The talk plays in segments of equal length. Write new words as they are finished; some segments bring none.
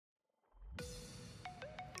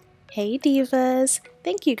Hey divas!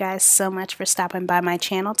 Thank you guys so much for stopping by my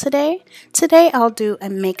channel today. Today I'll do a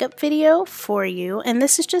makeup video for you, and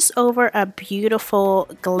this is just over a beautiful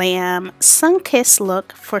glam sun-kissed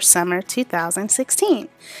look for summer 2016.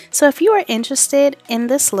 So if you are interested in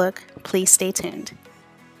this look, please stay tuned.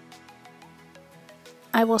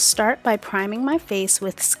 I will start by priming my face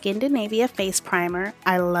with Skindinavia face primer.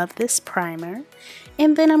 I love this primer.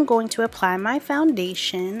 And then I'm going to apply my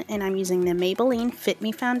foundation, and I'm using the Maybelline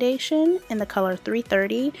FitMe foundation in the color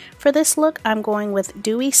 330. For this look, I'm going with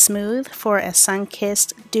Dewy Smooth for a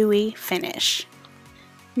sun-kissed dewy finish.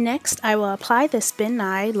 Next, I will apply this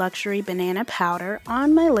Nye Luxury Banana Powder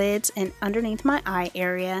on my lids and underneath my eye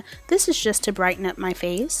area. This is just to brighten up my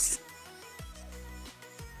face.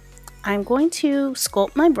 I'm going to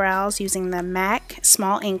sculpt my brows using the MAC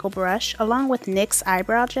small angle brush along with NYX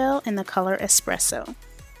Eyebrow Gel in the color Espresso.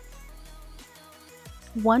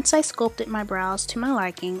 Once I sculpted my brows to my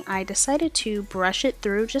liking, I decided to brush it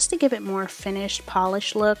through just to give it more finished,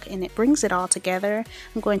 polished look, and it brings it all together.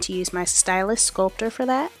 I'm going to use my Stylist Sculptor for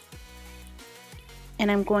that. And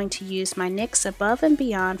I'm going to use my NYX Above and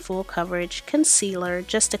Beyond Full Coverage Concealer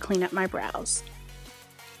just to clean up my brows.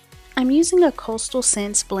 I'm using a Coastal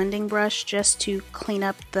Scents blending brush just to clean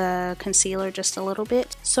up the concealer just a little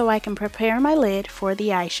bit so I can prepare my lid for the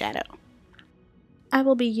eyeshadow. I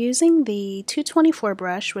will be using the 224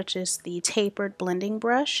 brush, which is the tapered blending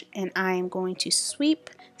brush, and I am going to sweep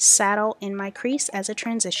Saddle in my crease as a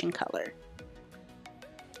transition color.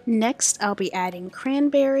 Next, I'll be adding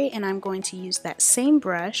Cranberry, and I'm going to use that same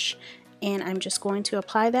brush, and I'm just going to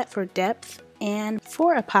apply that for depth and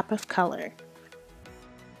for a pop of color.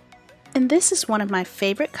 And this is one of my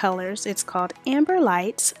favorite colors. It's called Amber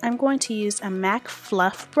Lights. I'm going to use a MAC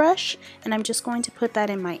Fluff brush, and I'm just going to put that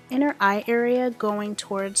in my inner eye area going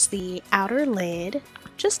towards the outer lid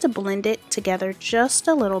just to blend it together just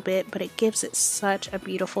a little bit, but it gives it such a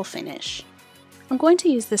beautiful finish. I'm going to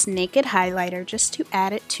use this Naked highlighter just to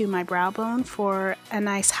add it to my brow bone for a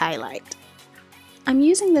nice highlight. I'm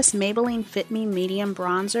using this Maybelline FitMe medium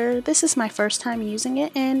bronzer. This is my first time using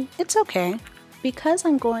it, and it's okay. Because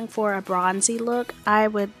I'm going for a bronzy look, I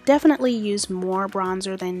would definitely use more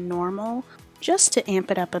bronzer than normal just to amp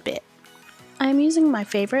it up a bit. I'm using my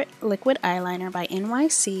favorite liquid eyeliner by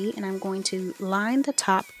NYC, and I'm going to line the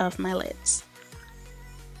top of my lids.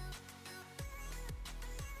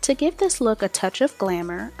 To give this look a touch of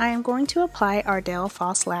glamour, I am going to apply Ardell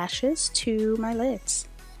Lashes to my lids.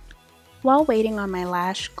 While waiting on my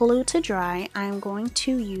lash glue to dry, I am going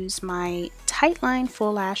to use my Tightline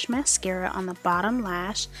Full Lash Mascara on the bottom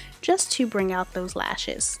lash just to bring out those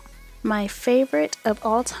lashes. My favorite of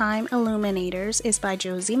all time illuminators is by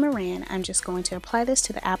Josie Maran. I'm just going to apply this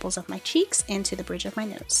to the apples of my cheeks and to the bridge of my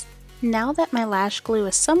nose. Now that my lash glue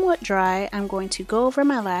is somewhat dry, I'm going to go over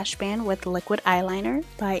my lash band with Liquid Eyeliner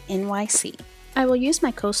by NYC. I will use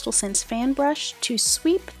my Coastal Scents fan brush to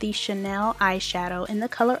sweep the Chanel eyeshadow in the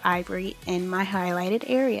color Ivory in my highlighted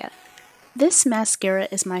area. This mascara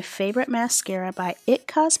is my favorite mascara by IT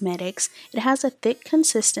Cosmetics. It has a thick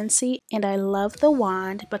consistency, and I love the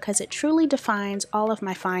wand because it truly defines all of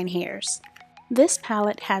my fine hairs. This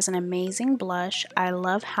palette has an amazing blush. I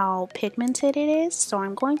love how pigmented it is, so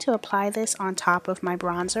I'm going to apply this on top of my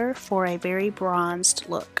bronzer for a very bronzed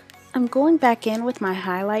look. I'm going back in with my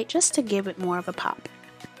highlight just to give it more of a pop.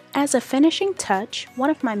 As a finishing touch, one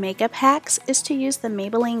of my makeup hacks is to use the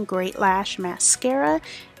Maybelline Great Lash Mascara,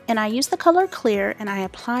 and I use the color Clear and I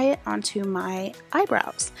apply it onto my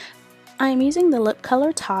eyebrows. I am using the lip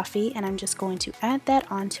color Toffee, and I'm just going to add that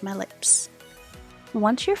onto my lips.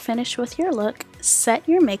 Once you're finished with your look, set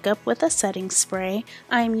your makeup with a setting spray.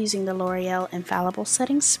 I am using the L'Oreal Infallible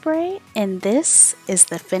Setting Spray, and this is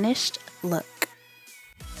the finished look.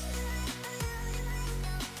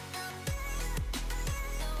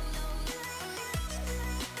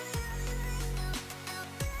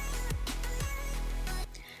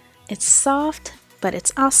 It's soft, but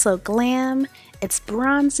it's also glam, it's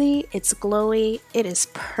bronzy, it's glowy, it is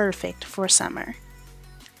perfect for summer.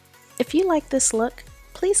 If you like this look,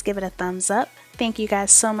 please give it a thumbs up. Thank you guys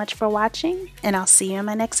so much for watching, and I'll see you in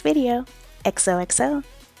my next video. XOXO.